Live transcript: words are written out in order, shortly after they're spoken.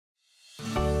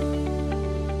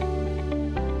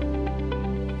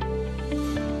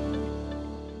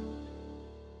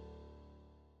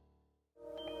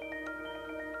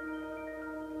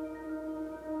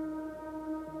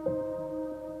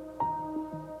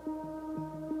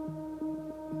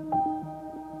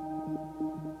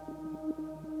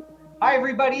Hi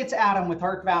everybody, it's Adam with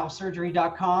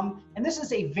HeartValveSurgery.com, and this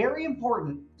is a very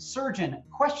important surgeon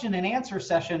question and answer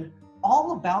session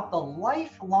all about the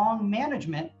lifelong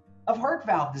management of heart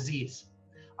valve disease.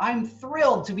 I'm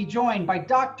thrilled to be joined by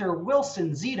Dr.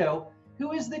 Wilson Szeto,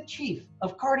 who is the Chief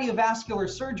of Cardiovascular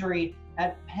Surgery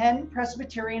at Penn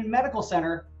Presbyterian Medical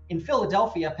Center in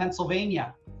Philadelphia,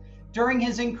 Pennsylvania. During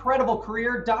his incredible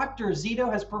career, Dr.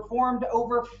 Szeto has performed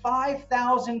over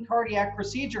 5,000 cardiac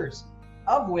procedures,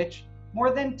 of which more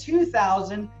than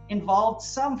 2,000 involved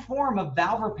some form of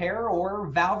valve repair or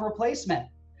valve replacement.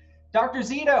 Dr.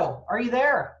 Szeto, are you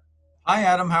there? Hi,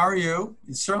 Adam. How are you?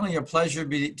 It's certainly a pleasure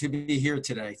to be here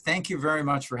today. Thank you very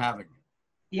much for having me.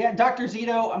 Yeah, Dr.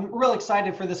 Szeto, I'm real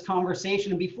excited for this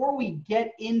conversation. And before we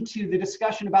get into the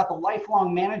discussion about the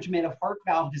lifelong management of heart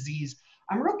valve disease,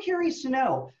 I'm real curious to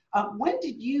know, when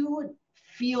did you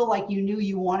feel like you knew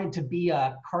you wanted to be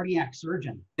a cardiac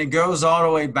surgeon? It goes all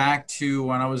the way back to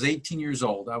when I was 18 years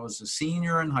old. I was a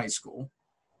senior in high school.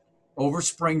 Over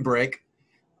spring break,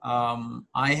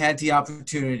 I had the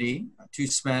opportunity to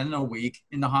spend a week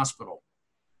in the hospital.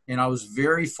 And I was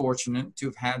very fortunate to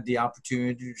have had the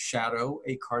opportunity to shadow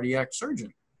a cardiac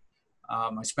surgeon.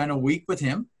 I spent a week with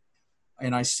him,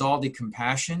 and I saw the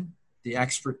compassion, the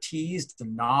expertise, the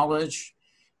knowledge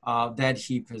that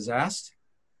he possessed.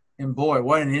 And boy,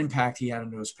 what an impact he had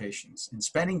on those patients. And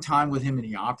spending time with him in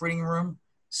the operating room,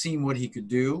 seeing what he could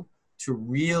do to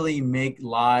really make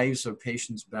lives of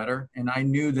patients better. And I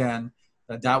knew then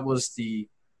that that was the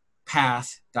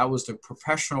path, that was the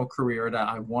professional career that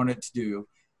I wanted to do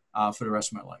for the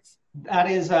rest of my life.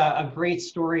 That is a great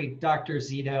story, Dr.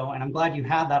 Szeto, and I'm glad you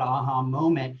had that aha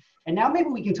moment. And now maybe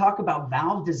we can talk about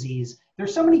valve disease.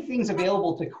 There's so many things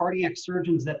available to cardiac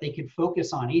surgeons that they could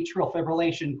focus on: atrial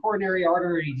fibrillation, coronary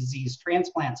artery disease,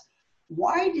 transplants.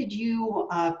 Why did you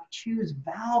choose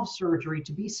valve surgery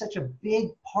to be such a big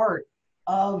part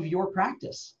of your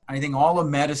practice? I think all of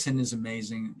medicine is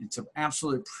amazing. It's an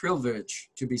absolute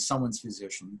privilege to be someone's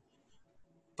physician.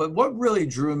 But what really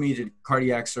drew me to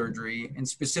cardiac surgery, and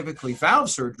specifically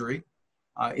valve surgery,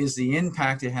 is the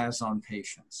impact it has on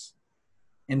patients.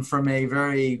 And from a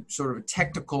very sort of a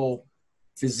technical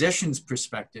physician's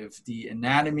perspective, the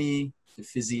anatomy, the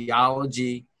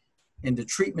physiology, and the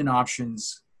treatment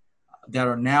options that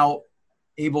are now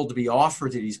able to be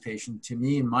offered to these patients, to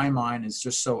me, in my mind, is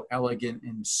just so elegant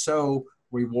and so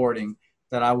rewarding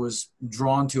that I was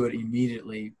drawn to it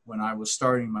immediately when I was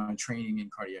starting my training in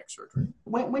cardiac surgery.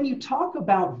 When you talk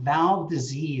about valve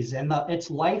disease and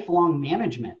its lifelong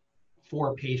management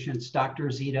for patients, Dr.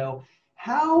 Szeto,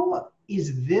 how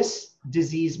is this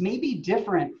disease maybe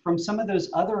different from some of those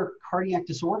other cardiac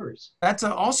disorders? That's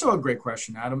also a great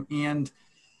question, Adam. And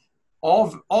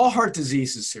all heart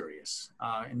disease is serious.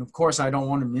 And of course, I don't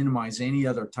want to minimize any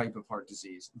other type of heart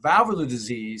disease. Valvular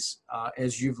disease,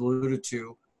 as you've alluded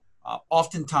to,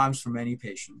 oftentimes for many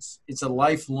patients, it's a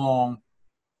lifelong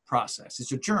process.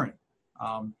 It's a journey.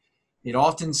 It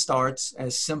often starts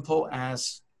as simple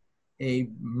as a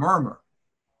murmur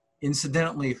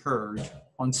incidentally heard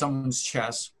on someone's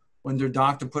chest when their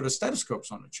doctor put a stethoscope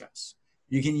on the chest.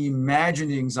 You can imagine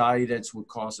the anxiety that would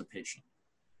cause a patient.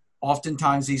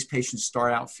 Oftentimes, these patients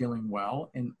start out feeling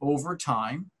well, and over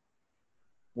time,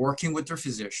 working with their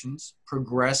physicians,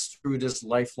 progress through this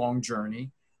lifelong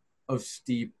journey of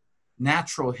the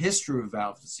natural history of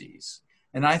valve disease.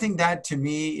 And I think that, to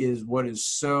me, is what is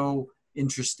so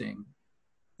interesting,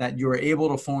 that you're able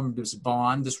to form this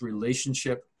bond, this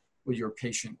relationship with your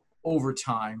patient over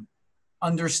time,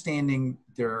 understanding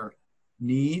their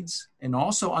needs and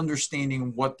also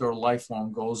understanding what their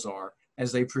lifelong goals are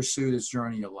as they pursue this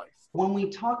journey of life. When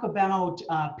we talk about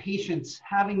patients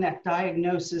having that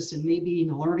diagnosis and maybe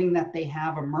learning that they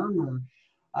have a murmur,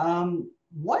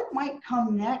 what might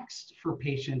come next for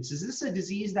patients? Is this a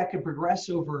disease that could progress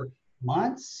over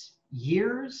months,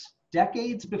 years,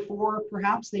 decades before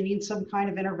perhaps they need some kind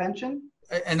of intervention?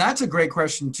 And that's a great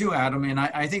question too, Adam. And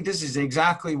I think this is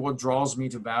exactly what draws me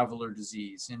to valvular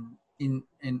disease. And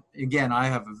again,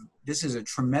 this is a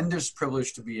tremendous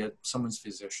privilege to be someone's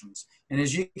physicians. And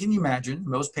as you can imagine,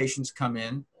 most patients come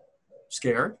in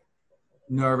scared,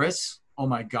 nervous. Oh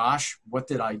my gosh, what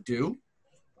did I do?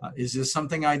 Is this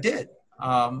something I did?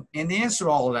 And the answer to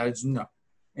all of that is no.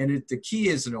 And the key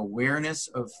is an awareness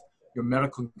of your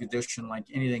medical condition like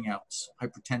anything else: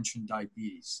 hypertension,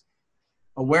 diabetes.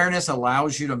 Awareness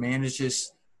allows you to manage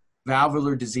this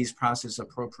valvular disease process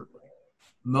appropriately.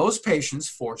 Most patients,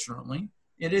 fortunately,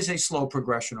 it is a slow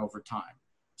progression over time.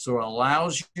 So it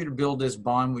allows you to build this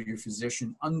bond with your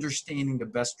physician, understanding the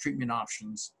best treatment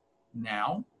options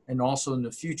now and also in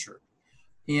the future.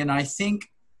 And I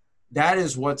think that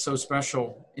is what's so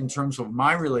special in terms of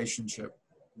my relationship,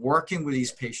 working with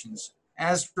these patients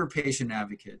as their patient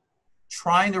advocate,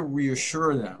 trying to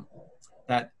reassure them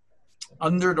that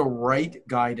under the right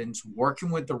guidance,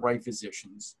 working with the right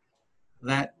physicians,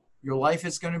 that your life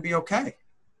is going to be okay.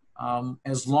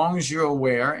 As long as you're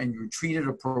aware and you're treated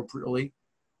appropriately,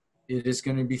 it is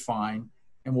going to be fine,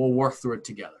 and we'll work through it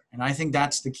together. And I think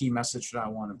that's the key message that I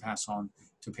want to pass on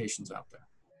to patients out there.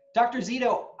 Dr.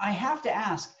 Szeto, I have to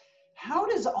ask, how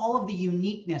does all of the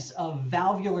uniqueness of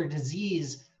valvular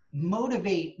disease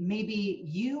motivate maybe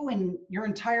you and your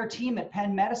entire team at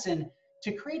Penn Medicine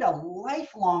to create a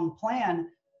lifelong plan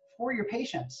for your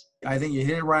patients? I think you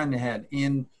hit it right on the head.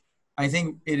 And I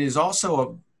think it is also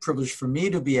a privilege for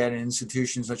me to be at an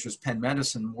institution such as Penn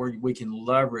Medicine, where we can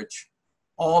leverage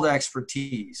all the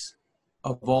expertise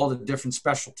of all the different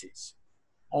specialties,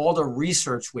 all the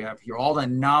research we have here, all the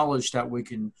knowledge that we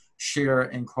can share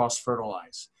and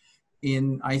cross-fertilize.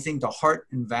 In, I think, the Heart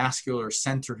and Vascular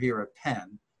Center here at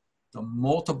Penn, the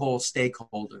multiple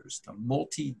stakeholders, the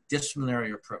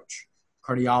multidisciplinary approach,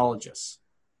 cardiologists,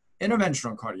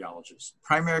 interventional cardiologists,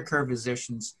 primary care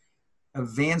physicians,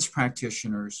 advanced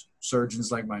practitioners,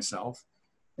 surgeons like myself.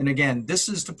 And again, this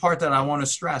is the part that I want to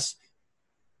stress.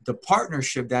 The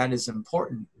partnership that is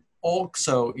important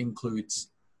also includes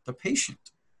the patient.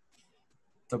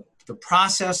 The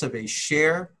process of a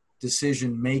shared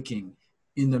decision-making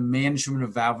in the management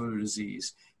of valvular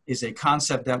disease is a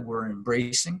concept that we're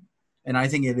embracing, and I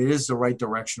think it is the right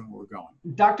direction we're going.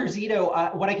 Dr.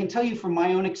 Szeto, what I can tell you from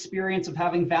my own experience of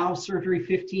having valve surgery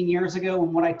 15 years ago,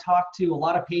 and when I talk to a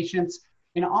lot of patients,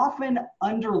 an often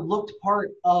underlooked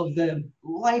part of the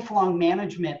lifelong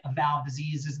management of valve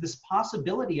disease is this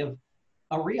possibility of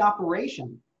a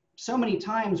reoperation. So many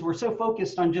times we're so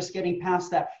focused on just getting past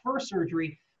that first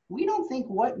surgery, we don't think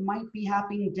what might be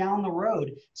happening down the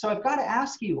road. So I've got to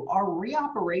ask you, are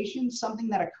reoperations something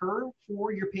that occur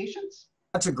for your patients?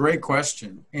 That's a great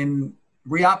question. And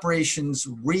reoperations,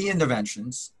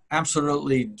 reinterventions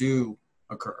absolutely do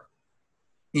occur.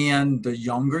 And the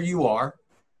younger you are,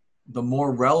 the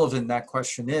more relevant that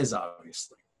question is,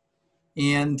 obviously.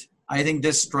 And I think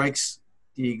this strikes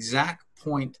the exact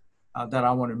point that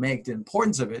I want to make, the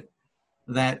importance of it,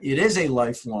 that it is a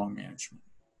lifelong management.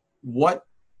 What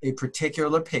a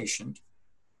particular patient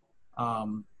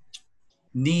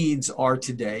needs are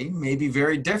today may be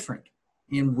very different.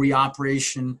 And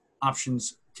reoperation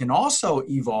options can also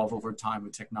evolve over time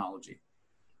with technology.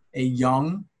 A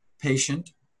young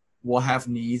patient will have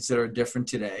needs that are different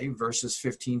today versus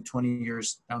 15, 20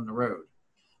 years down the road.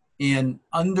 And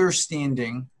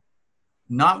understanding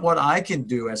not what I can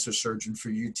do as a surgeon for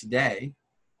you today,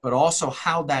 but also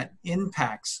how that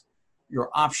impacts your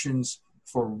options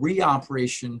for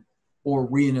reoperation or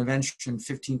reintervention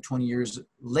 15, 20 years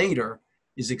later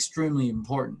is extremely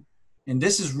important. And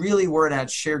this is really where that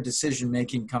shared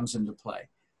decision-making comes into play.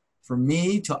 For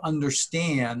me to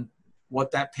understand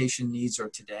what that patient needs are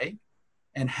today,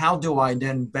 and how do I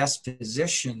then best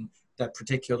position that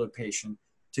particular patient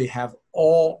to have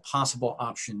all possible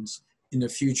options in the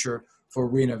future for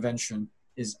reintervention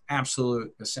is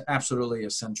absolutely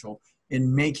essential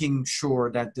in making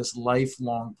sure that this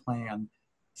lifelong plan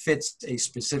fits a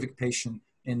specific patient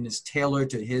and is tailored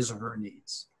to his or her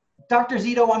needs. Dr.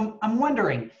 Szeto, I'm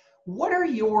wondering, what are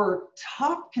your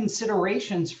top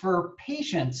considerations for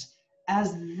patients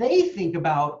as they think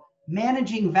about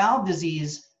managing valve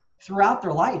disease throughout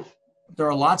their life? There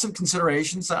are lots of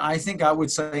considerations. I think I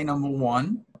would say, number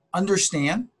one,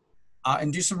 understand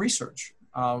and do some research.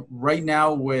 Right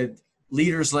now, with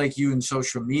leaders like you in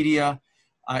social media,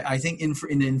 I think in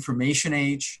the information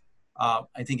age,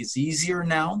 I think it's easier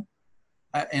now.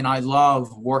 And I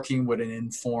love working with an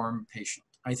informed patient.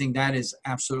 I think that is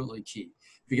absolutely key,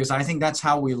 because I think that's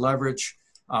how we leverage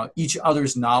each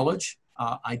other's knowledge.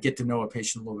 I get to know a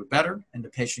patient a little bit better, and the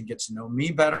patient gets to know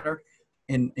me better.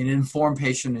 And an informed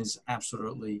patient is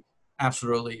absolutely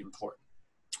important.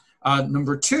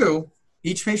 Number two,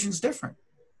 each patient's different.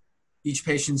 Each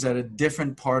patient's at a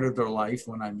different part of their life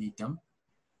when I meet them.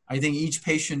 I think each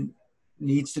patient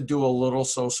needs to do a little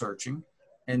soul searching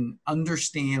and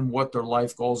understand what their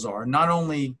life goals are, not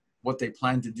only what they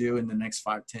plan to do in the next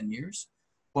 5, 10 years,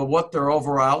 but what their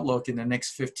overall outlook in the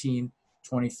next 15,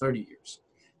 20, 30 years.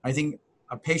 I think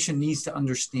a patient needs to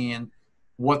understand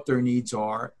what their needs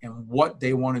are and what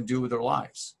they want to do with their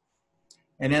lives.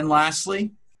 And then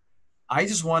lastly, I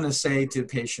just want to say to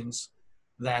patients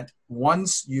that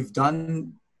once you've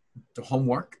done the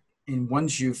homework and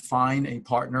once you find a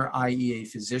partner, i.e. a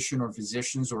physician or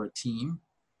physicians or a team,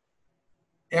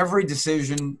 every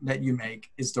decision that you make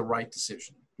is the right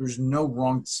decision. There's no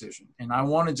wrong decision. And I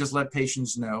want to just let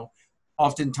patients know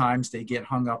oftentimes they get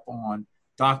hung up on,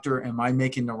 doctor, am I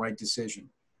making the right decision?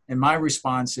 And my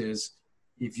response is,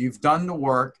 if you've done the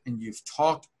work and you've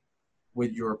talked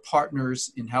with your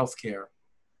partners in healthcare,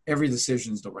 every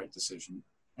decision is the right decision.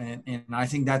 And I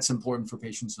think that's important for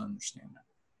patients to understand that.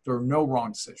 There are no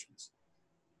wrong decisions.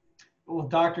 Well,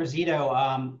 Dr. Szeto,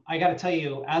 I got to tell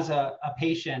you, as a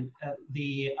patient,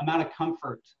 the amount of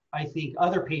comfort I think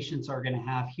other patients are going to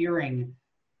have hearing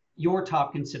your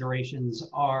top considerations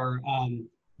are,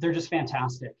 they're just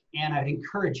fantastic. And I'd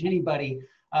encourage anybody,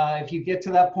 if you get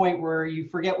to that point where you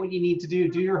forget what you need to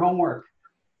do your homework.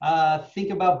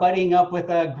 Think about buddying up with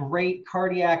a great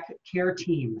cardiac care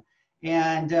team,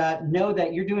 and know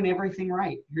that you're doing everything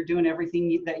right. You're doing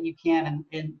everything that you can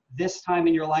in this time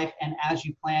in your life and as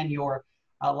you plan your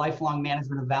lifelong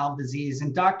management of valve disease.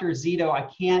 And Dr. Szeto, I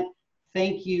can't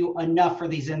thank you enough for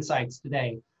these insights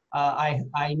today.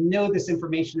 I know this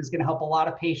information is going to help a lot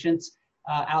of patients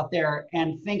out there,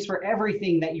 and thanks for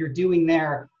everything that you're doing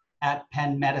there at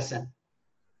Penn Medicine.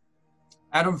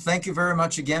 Adam, thank you very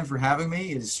much again for having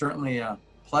me. It is certainly a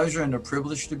pleasure and a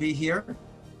privilege to be here.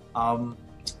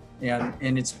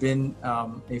 And it's been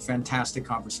a fantastic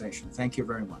conversation. Thank you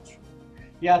very much.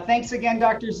 Yeah, thanks again,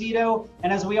 Dr. Szeto.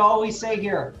 And as we always say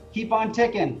here, keep on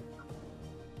ticking.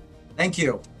 Thank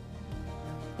you.